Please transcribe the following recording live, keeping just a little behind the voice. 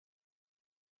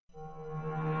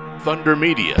Thunder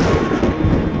Media.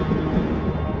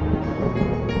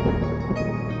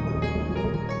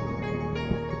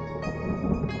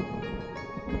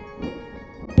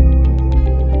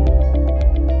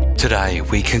 Today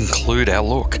we conclude our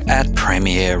look at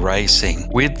Premier Racing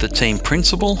with the team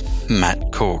principal,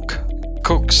 Matt Cook.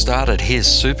 Cook started his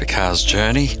supercars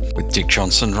journey with Dick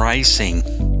Johnson Racing,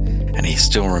 and he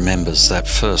still remembers that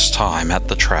first time at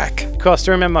the track. Of course, I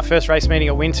still remember my first race meeting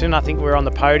at Winton. I think we were on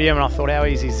the podium and I thought, how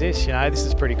easy is this? You know, this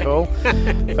is pretty cool.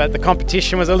 But the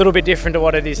competition was a little bit different to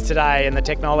what it is today, and the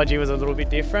technology was a little bit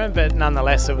different, but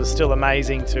nonetheless it was still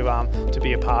amazing to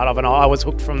be a part of, and I was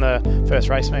hooked from the first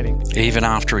race meeting. Even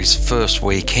after his first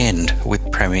weekend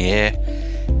with Premier,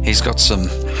 he's got some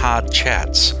hard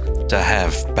chats to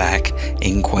have back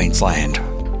in Queensland.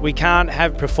 We can't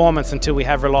have performance until we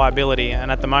have reliability,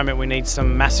 and at the moment we need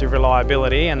some massive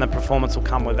reliability, and the performance will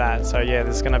come with that. So yeah,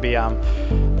 there's going to be a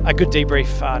good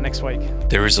debrief next week.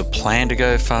 There is a plan to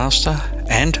go faster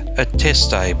and a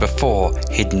test day before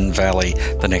Hidden Valley,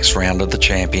 the next round of the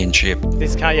championship.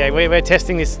 We're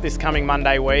testing this coming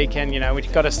Monday week, and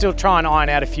we've got to still try and iron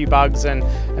out a few bugs and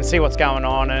see what's going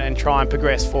on and try and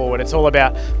progress forward. It's all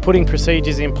about putting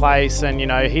procedures in place and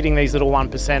hitting these little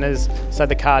 1%ers so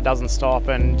the car doesn't stop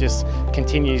and just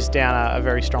continues down a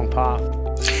very strong path.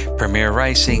 Premier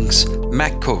Racing's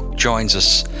Matt Cook joins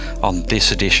us on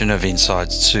this edition of Inside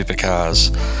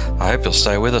Supercars. I hope you'll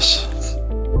stay with us.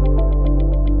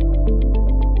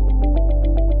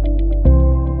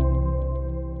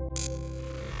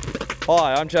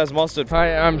 Hi, I'm Chaz Mostert.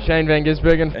 Hi, I'm Shane Van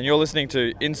Gisbergen. And you're listening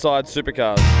to Inside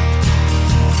Supercars.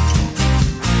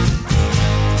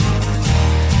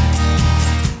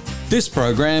 This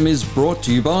program is brought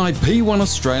to you by P1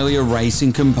 Australia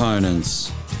Racing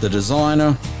Components, the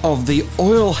designer of the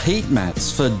oil heat mats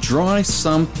for dry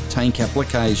sump tank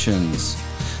applications.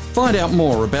 Find out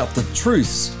more about the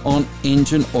truths on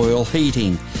engine oil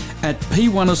heating at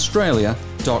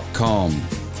p1australia.com.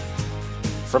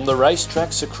 From the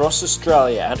racetracks across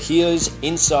Australia, and here's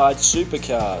Inside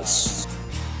Supercars.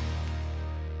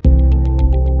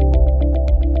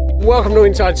 Welcome to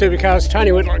Inside Supercars,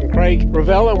 Tony Whitlock and Craig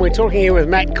Revell, and we're talking here with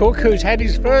Matt Cook, who's had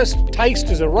his first taste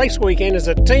as a race weekend as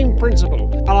a team principal.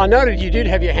 And I noted you did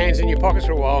have your hands in your pockets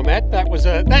for a while, Matt.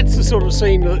 That's the sort of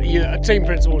scene that a team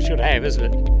principal should have, isn't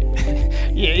it?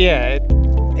 Yeah.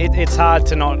 It's hard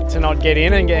to not get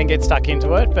in and get stuck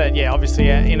into it, but yeah, obviously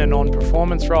in a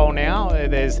non-performance role now,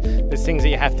 there's things that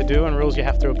you have to do and rules you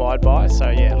have to abide by. So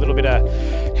yeah, a little bit of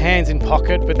hands in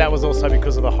pocket, but that was also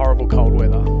because of the horrible cold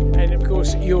weather. And of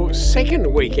course, your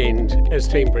second weekend as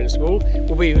team principal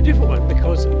will be a different one,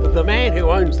 because the man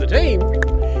who owns the team,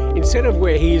 instead of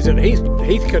where he is at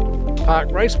Heathcote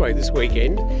Park Raceway this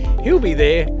weekend, he'll be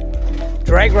there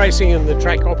drag racing in the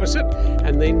track opposite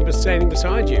and then standing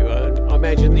beside you. I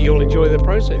imagine that you'll enjoy the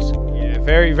process. Yeah,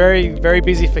 very, very, very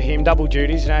busy for him, double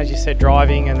duties, as you said,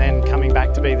 driving and then coming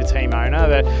back to be the team owner.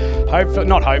 But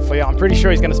hopefully, I'm pretty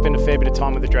sure he's going to spend a fair bit of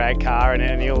time with the drag car,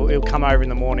 and he'll come over in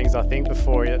the mornings, I think,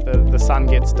 before the sun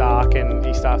gets dark and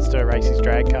he starts to race his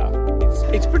drag car.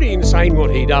 It's pretty insane what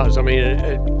he does. I mean,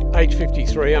 at age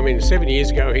 53, 7 years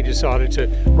ago he decided to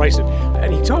race it.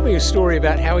 And he told me a story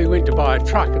about how he went to buy a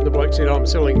truck and the bloke said, I'm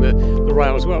selling the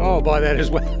rail as well. Oh, I'll buy that as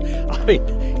well. I mean,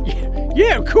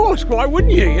 yeah, of course. Why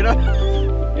wouldn't you,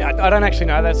 Yeah, I don't actually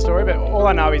know that story, but all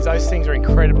I know is those things are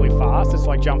incredibly fast. It's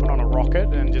like jumping on a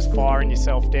rocket and just firing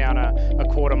yourself down a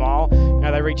quarter mile.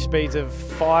 They reach speeds of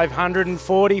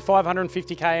 540,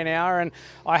 550k an hour, and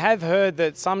I have heard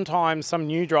that sometimes some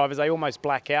new drivers, they almost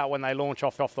black out when they launch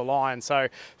off the line. So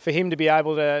for him to be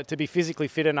able to be physically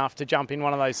fit enough to jump in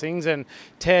one of those things and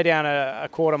tear down a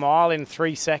quarter mile in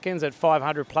 3 seconds at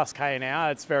 500 plus k an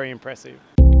hour, it's very impressive.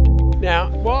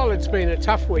 Now, while it's been a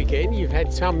tough weekend, you've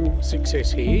had some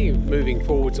success here, moving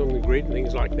forwards on the grid and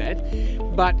things like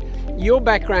that. But your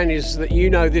background is that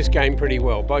you know this game pretty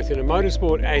well, both in a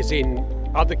motorsport as in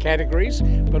other categories,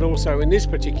 but also in this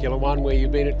particular one where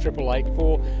you've been at Triple Eight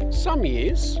for some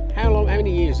years. How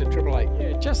many years at Triple Eight?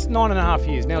 Yeah, just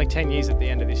 9.5 years, nearly 10 years at the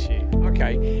end of this year.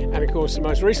 Okay, and of course,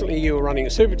 most recently you were running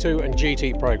Super 2 and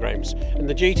GT programs, and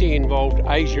the GT involved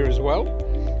Asia as well.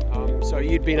 So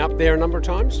you'd been up there a number of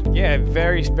times? Yeah,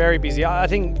 very, very busy. I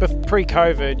think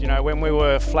pre-COVID, when we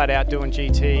were flat out doing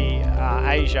GT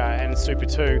Asia and Super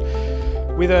 2,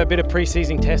 with a bit of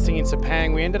pre-season testing in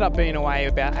Sepang, we ended up being away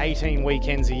about 18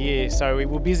 weekends a year. So we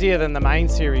were busier than the main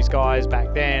series guys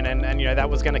back then, and that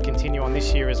was going to continue on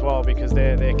this year as well, because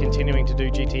they're continuing to do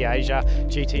GT Asia,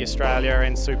 GT Australia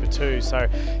and Super 2. So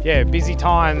yeah, busy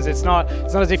times. It's not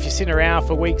as if you're sitting around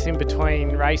for weeks in between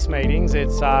race meetings.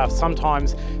 It's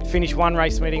sometimes finish one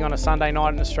race meeting on a Sunday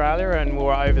night in Australia and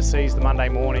we're overseas the Monday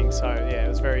morning. So yeah, it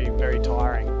was very, very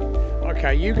tiring.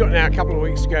 Okay, you've got now a couple of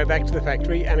weeks to go back to the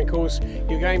factory, and of course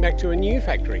you're going back to a new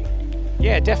factory.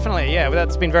 Yeah, definitely. Yeah, well,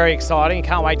 that's been very exciting.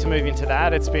 Can't wait to move into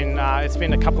that. It's been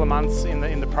a couple of months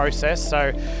in the process.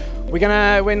 So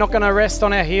we're not gonna rest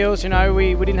on our heels.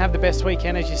 We didn't have the best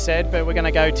weekend, as you said, but we're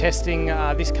gonna go testing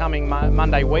this coming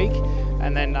Monday week,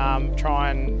 and then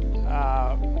try and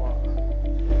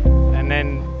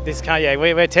then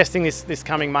we're testing this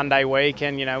coming Monday week,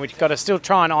 and we've got to still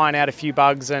try and iron out a few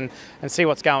bugs and see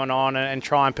what's going on and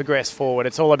try and progress forward.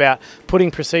 It's all about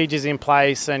putting procedures in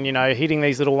place and hitting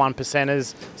these little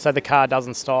 1%ers so the car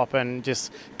doesn't stop and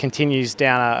just continues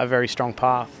down a very strong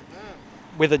path.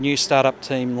 With a new startup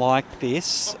team like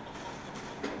this,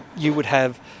 you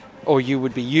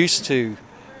would be used to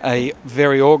a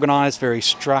very organised, very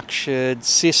structured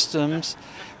systems.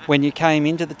 When you came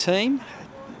into the team,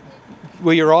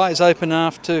 were your eyes open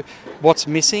enough to what's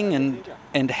missing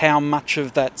and how much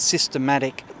of that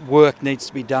systematic work needs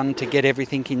to be done to get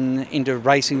everything into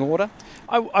racing order?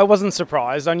 I wasn't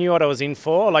surprised. I knew what I was in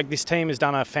for. This team has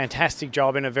done a fantastic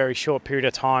job in a very short period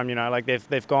of time.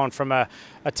 They've gone from a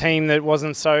team that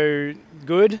wasn't so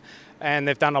good, and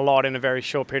they've done a lot in a very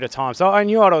short period of time. So I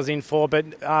knew what I was in for,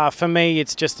 but for me,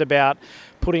 it's just about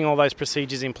putting all those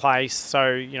procedures in place.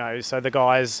 So so the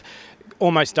guys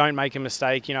almost don't make a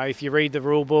mistake. If you read the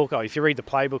rule book, or if you read the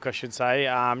playbook, I should say,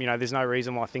 there's no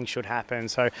reason why things should happen.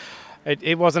 So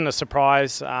it wasn't a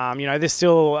surprise. There's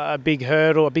still a big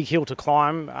hurdle, a big hill to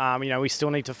climb. We still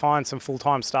need to find some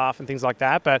full-time staff and things like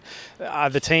that. But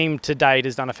the team to date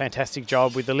has done a fantastic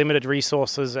job with the limited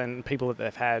resources and people that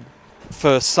they've had.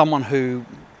 For someone who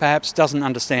perhaps doesn't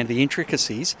understand the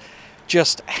intricacies,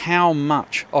 just how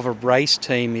much of a race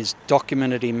team is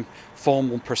documented in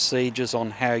formal procedures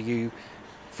on how you,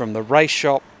 from the race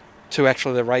shop to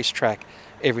actually the racetrack,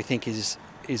 everything is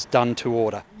done to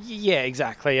order? Yeah,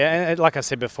 exactly. And like I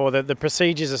said before, the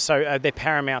procedures are they're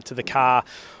paramount to the car.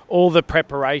 All the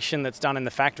preparation that's done in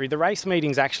the factory. The race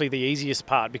meeting's actually the easiest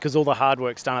part because all the hard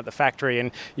work's done at the factory,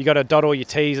 and you got to dot all your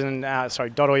T's and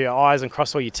dot all your I's and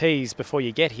cross all your T's before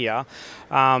you get here.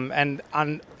 And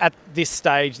at this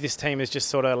stage, this team has just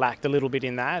sort of lacked a little bit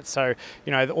in that. So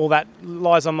all that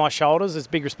lies on my shoulders. It's a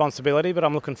big responsibility, but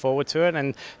I'm looking forward to it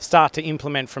and start to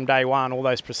implement from day one all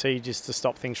those procedures to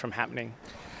stop things from happening.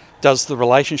 Does the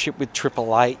relationship with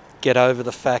 888 get over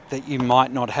the fact that you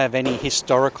might not have any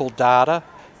historical data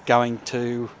going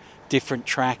to different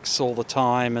tracks all the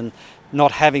time and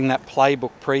not having that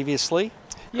playbook previously?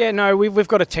 Yeah, no, we've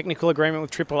got a technical agreement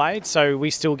with 888, so we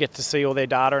still get to see all their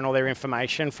data and all their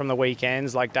information from the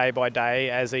weekends, day by day,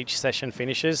 as each session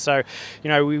finishes. So,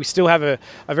 we still have a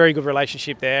very good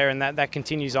relationship there, and that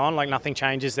continues on, nothing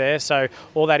changes there. So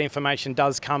all that information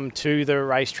does come to the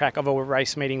racetrack of a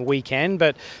race meeting weekend,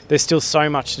 but there's still so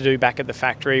much to do back at the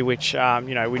factory, which,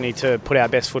 we need to put our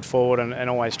best foot forward and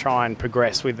always try and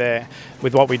progress with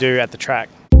what we do at the track.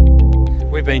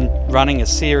 We've been running a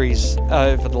series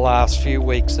over the last few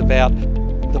weeks about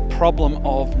the problem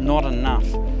of not enough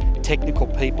technical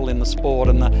people in the sport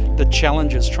and the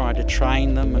challenges trying to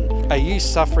train them. And are you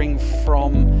suffering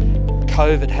from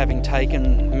COVID having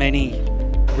taken many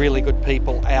really good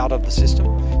people out of the system?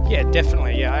 Yeah,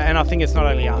 definitely. Yeah, and I think it's not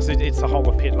only us; it's the whole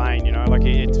of pit lane.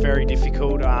 It's very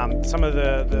difficult. Some of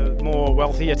the more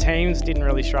wealthier teams didn't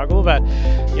really struggle, but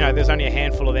there's only a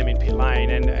handful of them in pit lane,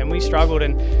 and we struggled.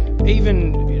 And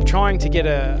even trying to get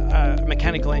a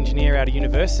mechanical engineer out of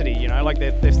university,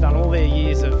 they've done all their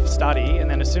years of study, and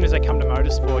then as soon as they come to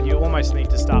motorsport, you almost need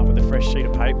to start with a fresh sheet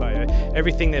of paper.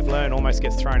 Everything they've learned almost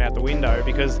gets thrown out the window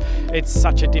because it's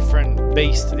such a different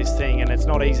beast, this thing, and it's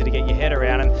not easy to get your head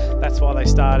around. And that's why they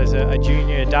start as a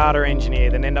junior data engineer,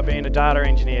 then end up being a data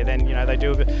engineer, then they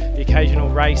do the occasional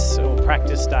race or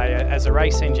practice day as a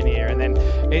race engineer, and then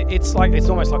it's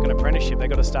almost like an apprenticeship. They've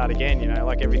got to start again.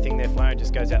 Everything they've learned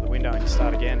just goes out the window and you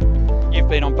start again. You've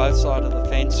been on both sides of the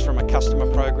fence, from a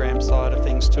customer program side of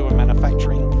things to a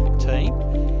manufacturing team.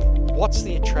 What's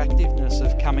the attractiveness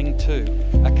of coming to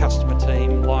a customer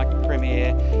team like Premier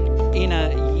in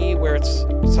a year where it's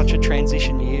such a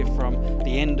transition year from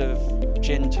the end of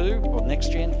Gen 2 or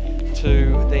next gen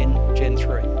to then Gen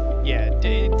 3? Yeah,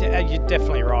 you're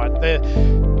definitely right.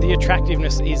 The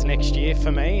attractiveness is next year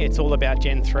for me. It's all about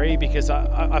Gen 3 because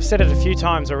I've said it a few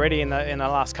times already in the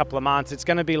last couple of months. It's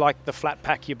going to be like the flat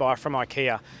pack you buy from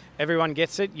IKEA. Everyone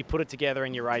gets it, you put it together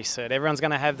and you race it. Everyone's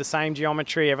going to have the same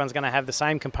geometry, everyone's going to have the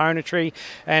same componentry,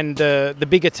 and the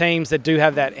bigger teams that do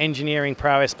have that engineering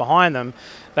prowess behind them,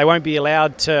 they won't be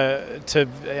allowed to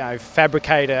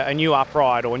fabricate a new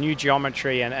upright or new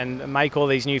geometry and make all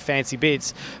these new fancy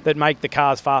bits that make the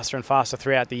cars faster and faster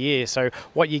throughout the year. So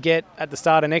what you get at the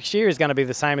start of next year is going to be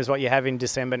the same as what you have in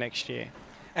December next year.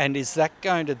 And is that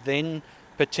going to then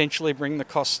potentially bring the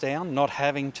costs down, not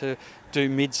having to do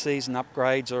mid-season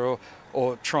upgrades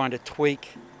or trying to tweak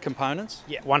components?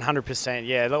 Yeah, 100%.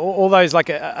 Yeah, all those, like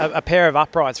a pair of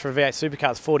uprights for a V8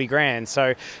 supercar is 40 grand.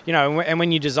 So, and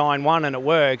when you design one and it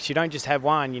works, you don't just have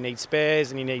one. You need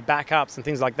spares and you need backups and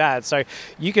things like that. So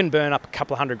you can burn up a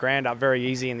couple of $100,000 up very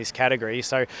easy in this category.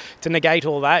 So to negate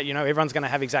all that, everyone's going to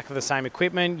have exactly the same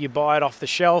equipment. You buy it off the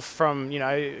shelf from,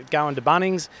 going to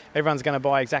Bunnings. Everyone's going to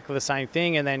buy exactly the same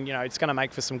thing, and then it's going to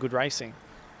make for some good racing.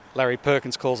 Larry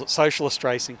Perkins calls it socialist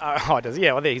racing. Oh, does?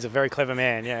 Yeah, well, he's a very clever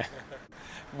man, yeah.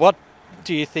 What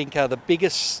do you think are the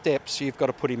biggest steps you've got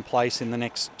to put in place in the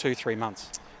next 2-3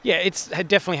 months? Yeah, it's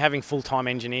definitely having full-time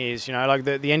engineers. Like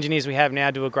the engineers we have now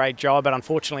do a great job, but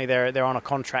unfortunately they're on a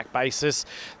contract basis.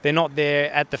 They're not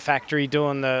there at the factory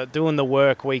doing the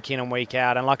work week in and week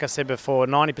out. And like I said before,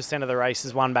 90% of the race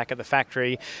is won back at the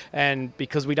factory. And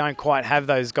because we don't quite have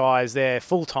those guys there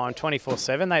full-time,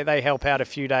 24/7, they help out a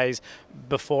few days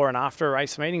before and after a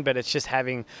race meeting. But it's just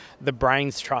having the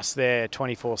brains trust there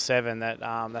 24/7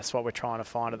 that's what we're trying to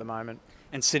find at the moment.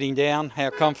 And sitting down, how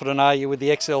confident are you with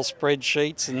the Excel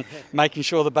spreadsheets and making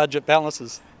sure the budget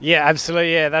balances? Yeah,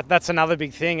 absolutely. Yeah, that's another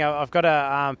big thing. I've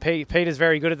got Peter's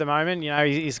very good at the moment.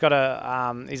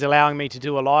 He's allowing me to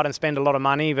do a lot and spend a lot of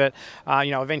money, but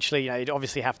eventually, you'd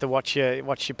obviously have to watch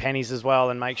your pennies as well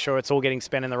and make sure it's all getting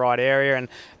spent in the right area.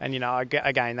 And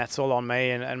again, that's all on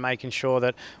me and making sure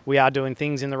that we are doing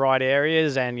things in the right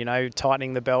areas and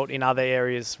tightening the belt in other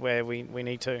areas where we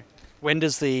need to. When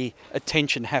does the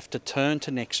attention have to turn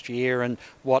to next year and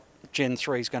what Gen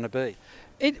 3 is going to be?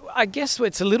 I guess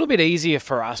it's a little bit easier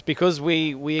for us because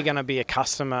we are going to be a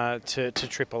customer to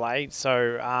Triple Eight.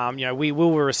 So, we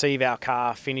will receive our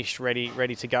car finished,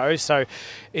 ready to go. So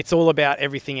it's all about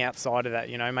everything outside of that,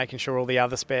 making sure all the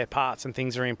other spare parts and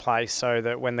things are in place so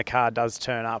that when the car does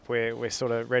turn up, we're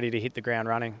sort of ready to hit the ground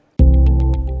running.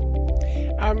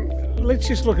 Let's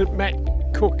just look at Matt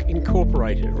Cook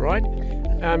Incorporated, right?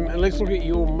 And let's look at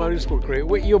your motorsport career.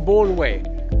 You're born where?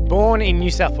 Born in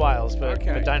New South Wales, but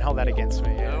don't hold that against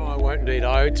me. Yeah. No, I won't indeed.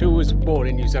 I too was born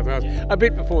in New South Wales, a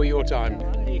bit before your time.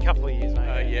 Only a couple of years,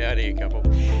 mate. Only a couple.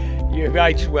 You've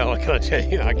aged well, I can tell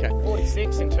you. Okay.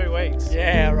 46 in 2 weeks.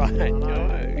 Yeah, right.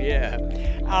 Oh, yeah.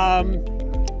 I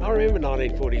remember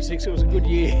 1946. It was a good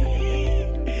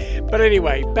year. But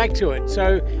anyway, back to it.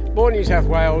 So, born in New South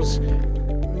Wales,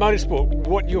 motorsport.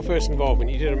 What your first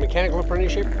involvement? You did a mechanical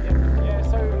apprenticeship?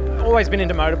 Always been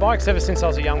into motorbikes ever since I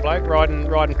was a young bloke,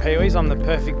 riding Pee-wees. I'm the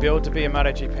perfect build to be a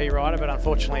MotoGP rider, but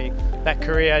unfortunately that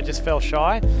career just fell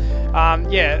shy.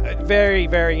 Very,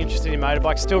 very interested in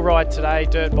motorbikes. Still ride today,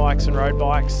 dirt bikes and road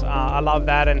bikes. I love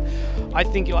that, and I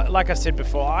think, like I said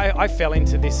before, I fell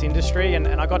into this industry and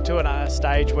I got to a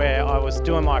stage where I was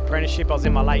doing my apprenticeship. I was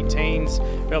in my late teens,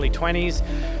 early 20s,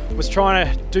 was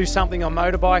trying to do something on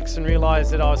motorbikes and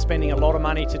realised that I was spending a lot of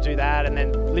money to do that, and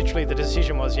then literally the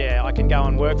decision was, I can go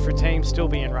and work for a team, still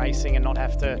be in racing and not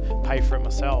have to pay for it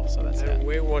myself. So that's it.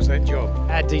 Where was that job?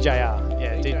 At DJR,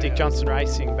 DJR. Dick Johnson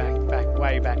Racing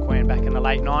way back when, back in the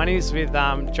late 90s with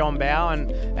John Bow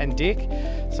and Dick.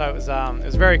 So it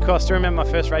was very cool. I still remember my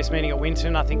first race meeting at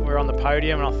Winton. I think we were on the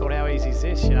podium and I thought, how easy is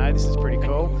this? This is pretty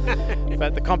cool.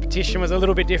 But the competition was a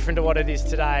little bit different to what it is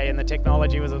today, and the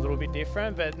technology was a little bit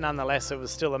different, but nonetheless it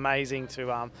was still amazing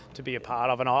to be a part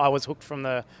of, and I was hooked from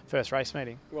the first race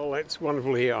meeting. Well, that's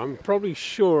wonderful to hear. I'm probably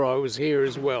sure I was here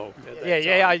as well.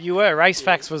 Yeah, you were.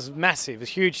 RaceFax was massive. It was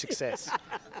a huge success.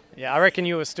 Yeah, I reckon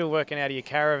you were still working out of your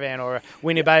caravan or a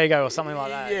Winnebago or something like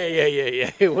that.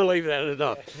 Yeah. We'll leave that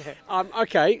enough.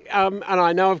 And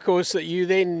I know, of course, that you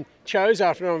then chose,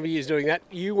 after a number of years doing that,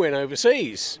 you went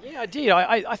overseas. Yeah, I did.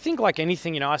 I think like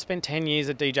anything, I spent 10 years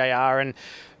at DJR, and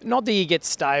not that you get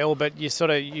stale, but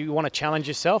you want to challenge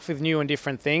yourself with new and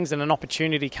different things, and an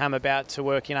opportunity came about to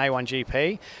work in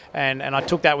A1GP, and I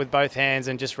took that with both hands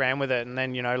and just ran with it. And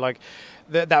then,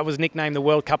 that was nicknamed the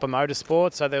World Cup of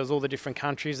Motorsport, so there was all the different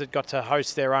countries that got to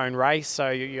host their own race. So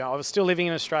I was still living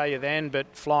in Australia then, but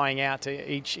flying out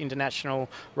to each international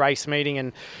race meeting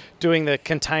and doing the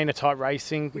container type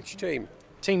racing. Which team?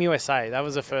 Team USA, that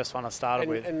was the first one I started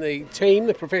with. And the team,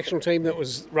 the professional team that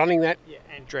was running that? Yeah,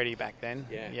 Andretti back then.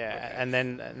 Yeah. Okay. And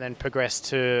then progressed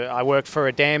to, I worked for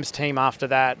a DAMS team after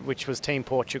that, which was Team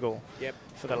Portugal. Yep.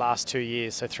 For the last 2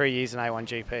 years, so 3 years in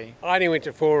A1GP. I only went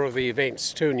to 4 of the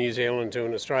events, 2 in New Zealand, 2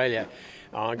 in Australia.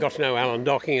 I got to know Alan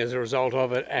Docking as a result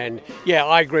of it, and yeah,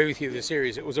 I agree with you, the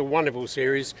series, it was a wonderful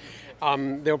series.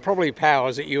 There were probably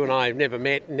powers that you and I have never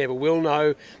met, never will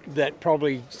know, that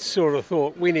probably sort of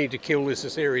thought we need to kill this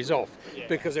series off,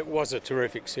 because it was a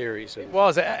terrific series. It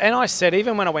was, and I said,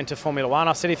 even when I went to Formula One,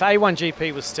 I said if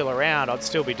A1GP was still around, I'd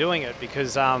still be doing it,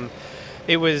 because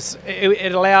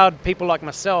it allowed people like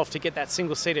myself to get that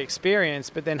single-seater experience,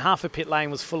 but then half the pit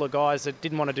lane was full of guys that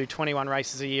didn't want to do 21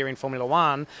 races a year in Formula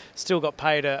One, still got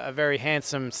paid a very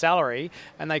handsome salary,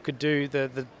 and they could do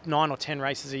the 9 or 10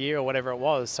 races a year or whatever it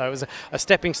was. So it was a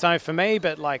stepping stone for me,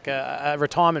 but like a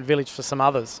retirement village for some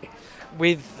others.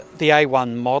 With the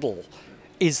A1 model,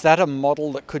 is that a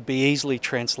model that could be easily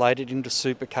translated into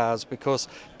supercars, because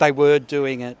they were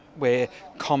doing it where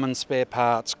common spare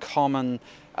parts, common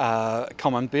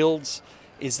builds?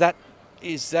 Is that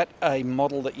a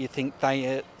model that you think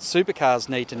supercars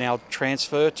need to now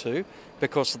transfer to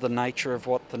because of the nature of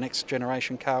what the next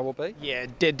generation car will be? Yeah,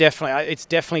 definitely. It's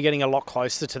definitely getting a lot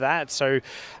closer to that. So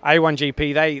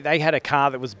A1GP, they had a car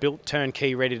that was built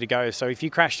turnkey, ready to go. So if you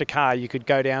crashed a car, you could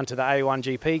go down to the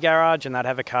A1GP garage and they'd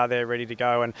have a car there ready to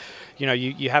go. And, you know,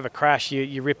 you have a crash,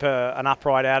 you rip an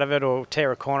upright out of it or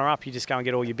tear a corner up, you just go and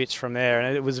get all your bits from there.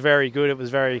 And it was very good. It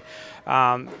was very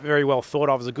well thought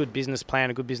of. It was a good business plan,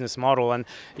 a good business model. And,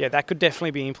 yeah, that could definitely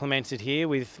be implemented here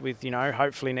with you know,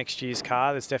 hopefully next year's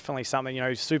car. There's definitely something, you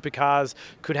know, supercars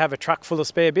could have a truck full of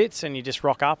spare bits and you just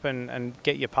rock up and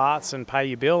get your parts and pay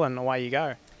your bill and away you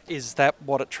go. Is that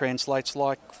what it translates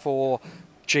like for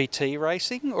GT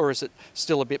racing, or is it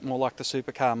still a bit more like the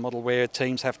supercar model where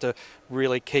teams have to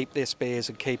really keep their spares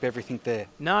and keep everything there?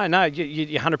 No,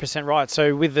 you're 100% right.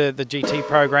 So with the GT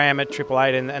program at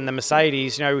 888 and the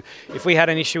Mercedes, you know, if we had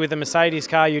an issue with the Mercedes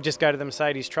car, you just go to the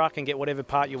Mercedes truck and get whatever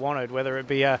part you wanted, whether it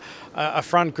be a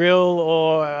front grille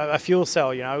or a fuel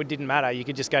cell, you know, it didn't matter. You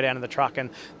could just go down to the truck and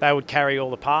they would carry all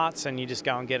the parts and you just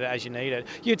go and get it as you need it.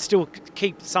 You'd still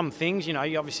keep some things, you know,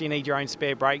 you obviously need your own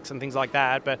spare brakes and things like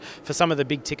that, but for some of the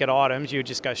big ticket items, you would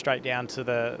just go straight down to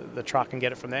the truck and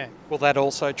get it from there. Will that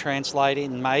also translate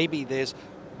in maybe there's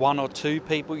 1 or 2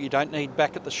 people you don't need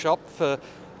back at the shop for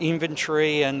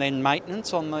inventory and then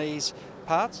maintenance on these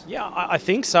parts? Yeah, I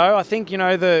think so. I think, you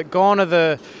know, gone are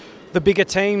the bigger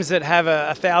teams that have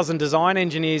 1,000 design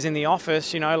engineers in the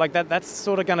office, you know, like that's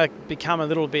sort of going to become a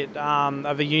little bit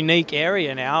of a unique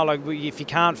area now. Like if you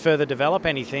can't further develop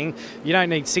anything, you don't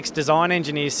need 6 design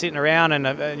engineers sitting around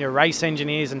and your race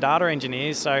engineers and data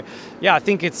engineers. So yeah, I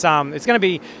think it's going to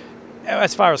be,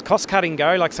 as far as cost cutting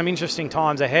go, like some interesting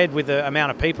times ahead with the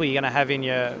amount of people you're going to have in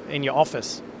your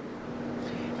office.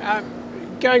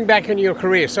 Going back in your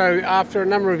career, so after a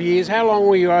number of years, how long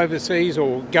were you overseas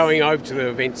or going over to the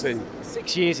events then?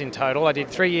 6 years in total. I did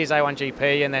 3 years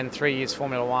A1GP and then 3 years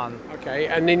Formula One. Okay,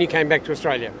 and then you came back to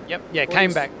Australia? Yep, yeah,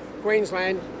 came back.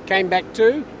 Queensland, came back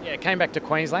to? Yeah, came back to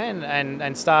Queensland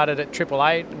and started at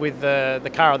 888 with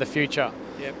the car of the future.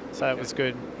 Yep. So okay. It was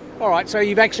good. All right, so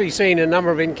you've actually seen a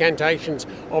number of incantations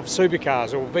of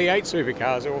supercars or V8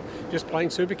 supercars or just plain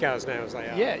supercars now as they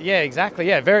are. Yeah, exactly.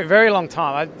 Yeah, very, very long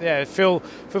time. I feel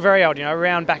very old, you know,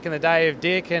 around back in the day of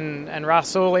Dick and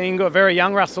Russell Ingall, very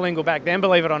young Russell Ingall back then,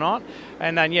 believe it or not.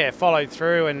 And then, yeah, followed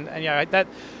through and you know, that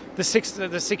the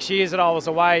 6 years that I was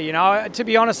away, you know, to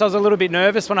be honest, I was a little bit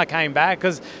nervous when I came back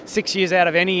because 6 years out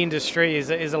of any industry is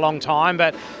a long time,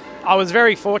 but I was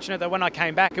very fortunate that when I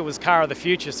came back, it was car of the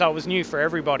future, so it was new for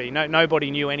everybody. Nobody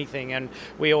knew anything, and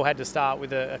we all had to start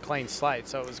with a clean slate,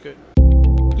 so it was good.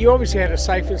 You obviously had a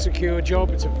safe and secure job.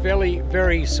 It's a very,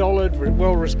 very solid,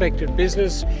 well-respected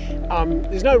business.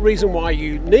 There's no reason why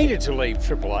you needed to leave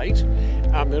 888.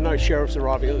 There are no sheriffs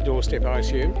arriving at the doorstep, I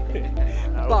assume.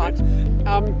 But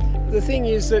the thing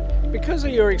is that because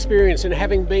of your experience and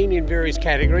having been in various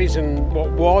categories and what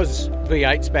was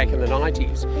V8s back in the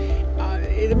 90s,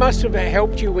 it must have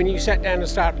helped you when you sat down to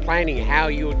start planning how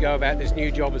you would go about this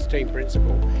new job as team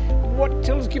principal.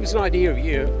 Give us an idea of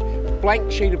your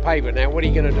blank sheet of paper. Now, what are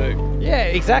you going to do? Yeah,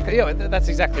 exactly. Yeah, that's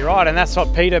exactly right. And that's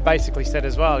what Peter basically said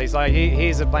as well. He's like,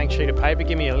 here's a blank sheet of paper.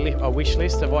 Give me a wish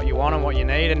list of what you want and what you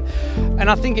need. And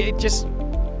I think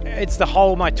it's the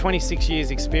whole my 26 years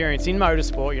experience in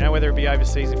motorsport, you know, whether it be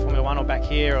overseas in Formula One or back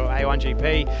here or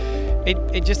A1GP.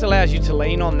 it just allows you to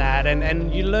lean on that,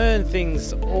 and you learn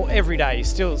things every day.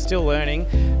 You're still learning,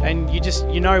 and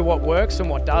you know what works and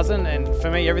what doesn't. And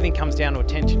for me, everything comes down to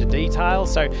attention to detail.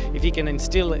 So if you can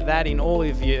instill that in all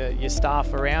of your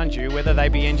staff around you, whether they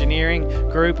be engineering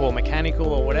group or mechanical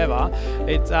or whatever,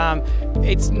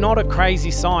 it's not a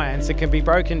crazy science. It can be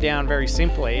broken down very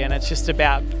simply, and it's just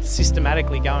about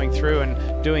systematically going through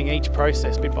and doing each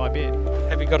process bit by bit.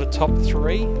 Have you got a top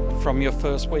 3 from your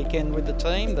first weekend with the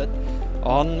team that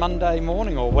on Monday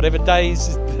morning or whatever day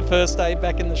is the first day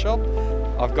back in the shop,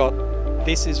 I've got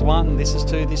this is 1, this is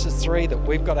 2, this is 3 that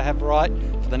we've got to have right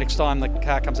for the next time the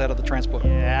car comes out of the transport?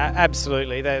 Yeah,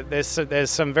 absolutely. There's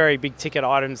some very big ticket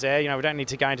items there. We don't need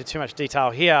to go into too much detail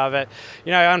here, but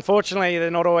unfortunately they're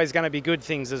not always going to be good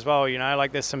things as well.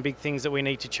 Like there's some big things that we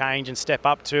need to change and step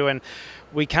up to, and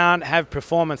we can't have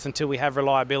performance until we have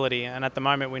reliability, and at the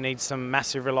moment we need some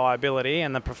massive reliability,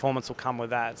 and the performance will come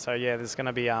with that. So yeah, there's going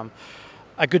to be a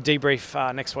good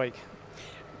debrief next week.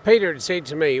 Peter had said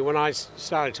to me when I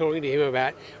started talking to him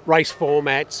about race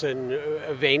formats and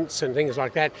events and things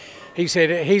like that, he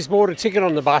said he's bought a ticket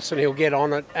on the bus and he'll get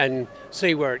on it and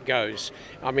see where it goes.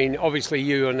 I mean, obviously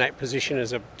you in that position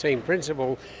as a team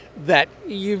principal, that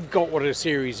you've got what a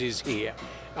series is here.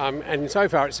 And so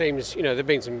far it seems, there have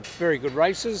been some very good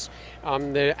races.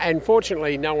 And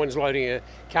fortunately no one's loading a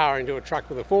car into a truck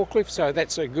with a forklift, so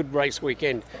that's a good race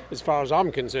weekend as far as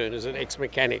I'm concerned as an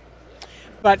ex-mechanic.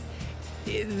 But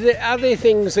are there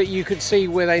things that you could see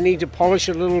where they need to polish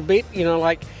a little bit?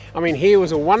 Here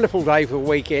was a wonderful day for the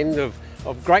weekend of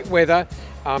great weather.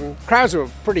 Crowds were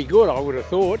pretty good, I would have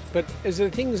thought, but is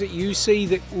there things that you see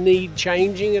that need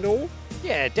changing at all?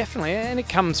 Yeah, definitely, and it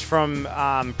comes from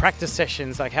practice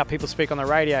sessions, like how people speak on the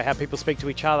radio, how people speak to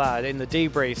each other in the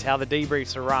debriefs, how the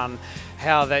debriefs are run,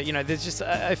 how that, there's just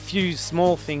a few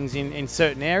small things in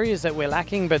certain areas that we're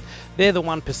lacking, but they're the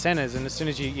 1%ers, and as soon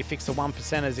as you fix the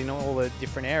 1%ers in all the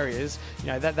different areas,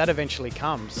 that eventually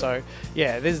comes. So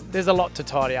yeah, there's a lot to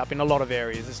tidy up in a lot of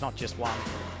areas. It's not just one.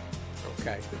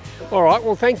 Okay. All right.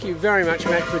 Well, thank you very much,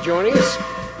 Matt, for joining us,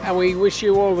 and we wish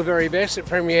you all the very best at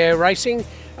Premier Racing.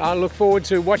 I look forward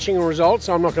to watching the results.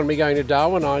 I'm not going to be going to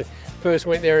Darwin. I first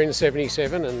went there in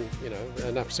 '77, and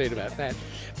enough said about that.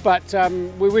 But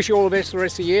we wish you all the best for the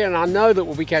rest of the year, and I know that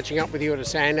we'll be catching up with you at a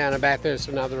Sandown and Bathurst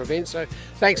and other events. So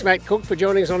thanks, Matt Cook, for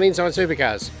joining us on Inside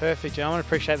Supercars. Perfect, gentlemen.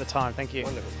 Appreciate the time. Thank you.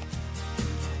 Wonderful.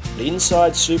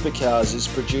 Inside Supercars is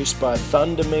produced by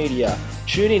Thunder Media.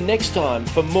 Tune in next time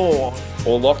for more,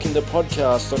 or lock in the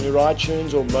podcast on your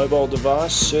iTunes or mobile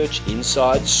device. Search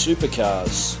Inside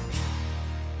Supercars.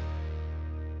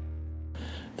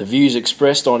 The views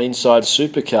expressed on Inside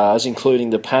Supercars,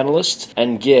 including the panellists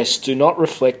and guests, do not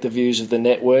reflect the views of the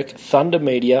network, Thunder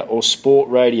Media or Sport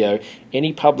Radio.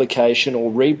 Any publication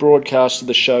or rebroadcast of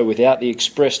the show without the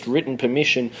expressed written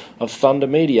permission of Thunder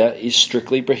Media is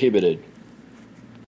strictly prohibited.